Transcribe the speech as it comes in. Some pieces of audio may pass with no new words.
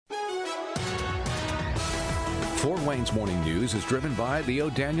Fort Wayne's Morning News is driven by the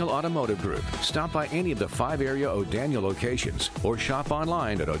O'Daniel Automotive Group. Stop by any of the 5 area O'Daniel locations or shop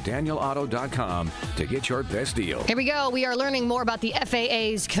online at o'danielauto.com to get your best deal. Here we go. We are learning more about the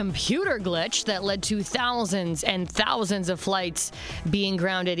FAA's computer glitch that led to thousands and thousands of flights being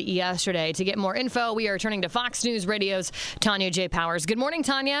grounded yesterday. To get more info, we are turning to Fox News Radio's Tanya J. Powers. Good morning,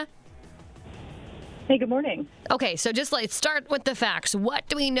 Tanya. Hey, good morning. Okay, so just let's start with the facts. What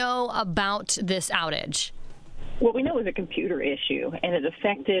do we know about this outage? What we know is a computer issue, and it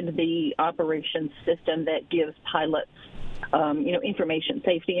affected the operations system that gives pilots, information,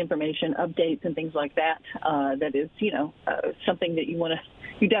 safety information, updates, and things like that. That is, something that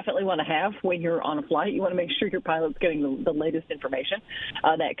you definitely want to have when you're on a flight. You want to make sure your pilot's getting the latest information.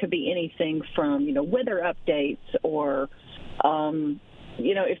 That could be anything from, weather updates or,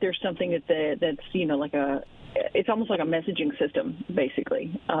 if there's something that's, it's almost like a messaging system,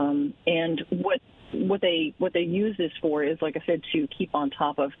 basically. And what they use this for is, like I said, to keep on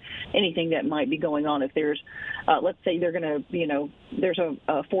top of anything that might be going on. If there's, let's say they're going to, there's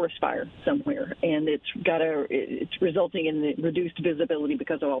a forest fire somewhere, and it's resulting in the reduced visibility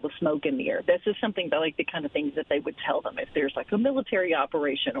because of all the smoke in the air. This is something that, like, the kind of things that they would tell them if there's like a military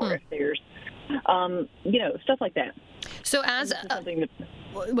operation or if there's, stuff like that. So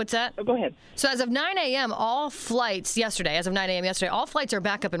what's that? Oh, go ahead. So as of 9 a.m., all flights are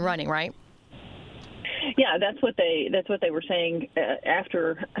back up and running, right? Yeah, that's what they were saying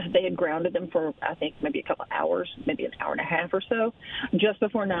after they had grounded them for, I think, maybe a couple hours, maybe an hour and a half or so. Just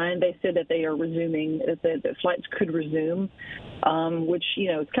before 9, they said that they are resuming, that the flights could resume, which,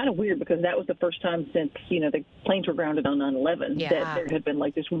 it's kind of weird because that was the first time since, the planes were grounded on 9/11 that there had been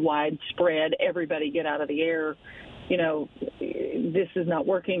like this widespread, everybody get out of the air, this is not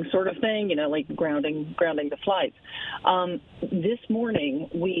working sort of thing, like grounding the flights. This morning,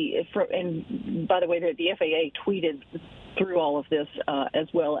 and by the way, the FAA tweeted through all of this, as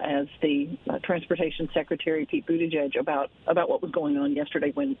well as the Transportation Secretary, Pete Buttigieg, about what was going on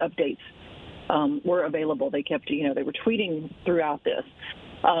yesterday when updates were available. They kept, they were tweeting throughout this.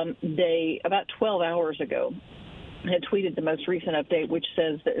 They, about 12 hours ago, had tweeted the most recent update, which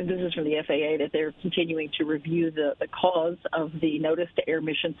says that this is from the FAA, that they're continuing to review the cause of the Notice to Air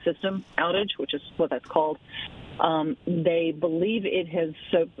Mission System outage, which is what that's called. They believe it has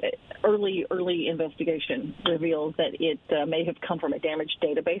early investigation reveals that it may have come from a damaged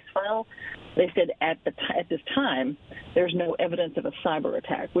database file. They said at this time there's no evidence of a cyber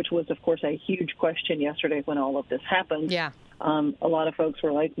attack, which was, of course, a huge question yesterday when all of this happened. Yeah. A lot of folks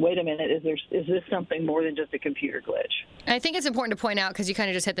were like, wait a minute, is this something more than just a computer glitch? I think it's important to point out, because you kind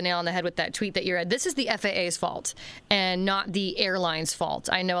of just hit the nail on the head with that tweet that you read, this is the FAA's fault and not the airline's fault.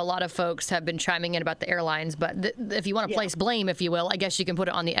 I know a lot of folks have been chiming in about the airlines, but if you want to place blame, if you will, I guess you can put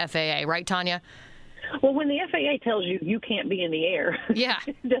it on the FAA, right, Tanya? Well, when the FAA tells you can't be in the air, yeah,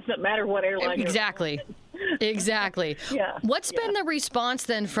 it doesn't matter what airline exactly. Exactly. Yeah. What's been the response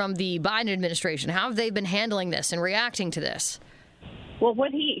then from the Biden administration? How have they been handling this and reacting to this? Well,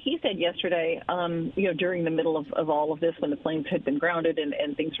 what he said yesterday, during the middle of all of this, when the planes had been grounded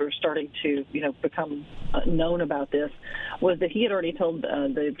and things were starting to, become known about this, was that he had already told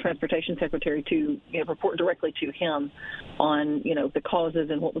the Transportation Secretary to report directly to him on, the causes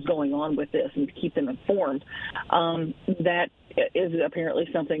and what was going on with this and to keep them informed. That is apparently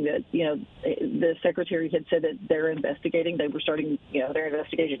something that, the Secretary had said that they're investigating. They were starting, their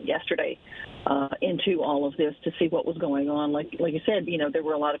investigation yesterday into all of this to see what was going on. Like you said, there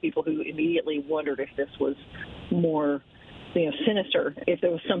were a lot of people who immediately wondered if this was more sinister, if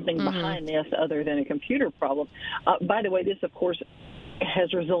there was something behind this other than a computer problem. By the way, this, of course,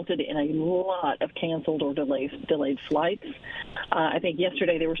 has resulted in a lot of canceled or delayed flights. I think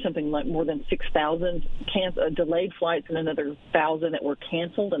yesterday there were something like more than 6,000 delayed flights and another 1,000 that were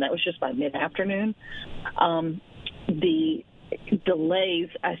canceled, and that was just by mid-afternoon. The delays,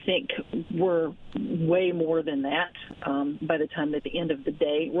 I think, were way more than that by the time that the end of the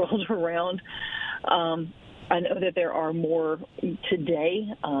day rolled around. I know that there are more today.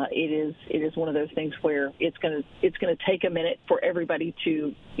 It is one of those things where it's going to take a minute for everybody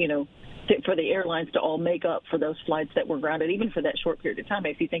to, for the airlines to all make up for those flights that were grounded, even for that short period of time.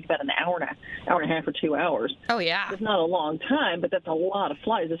 If you think about an hour and a half or 2 hours. Oh, yeah. It's not a long time, but that's a lot of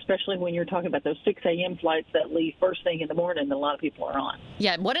flights, especially when you're talking about those 6 a.m. flights that leave first thing in the morning that a lot of people are on.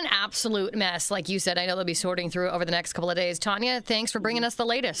 Yeah, what an absolute mess. Like you said, I know they'll be sorting through it over the next couple of days. Tanya, thanks for bringing us the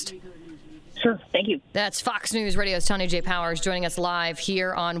latest. Sure. Thank you. That's Fox News Radio's Tanya J. Powers joining us live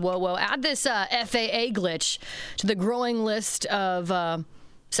here on WOWO. Add this FAA glitch to the growing list of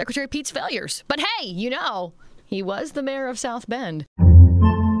Secretary Pete's failures. But hey, he was the mayor of South Bend.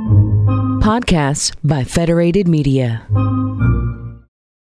 Podcasts by Federated Media.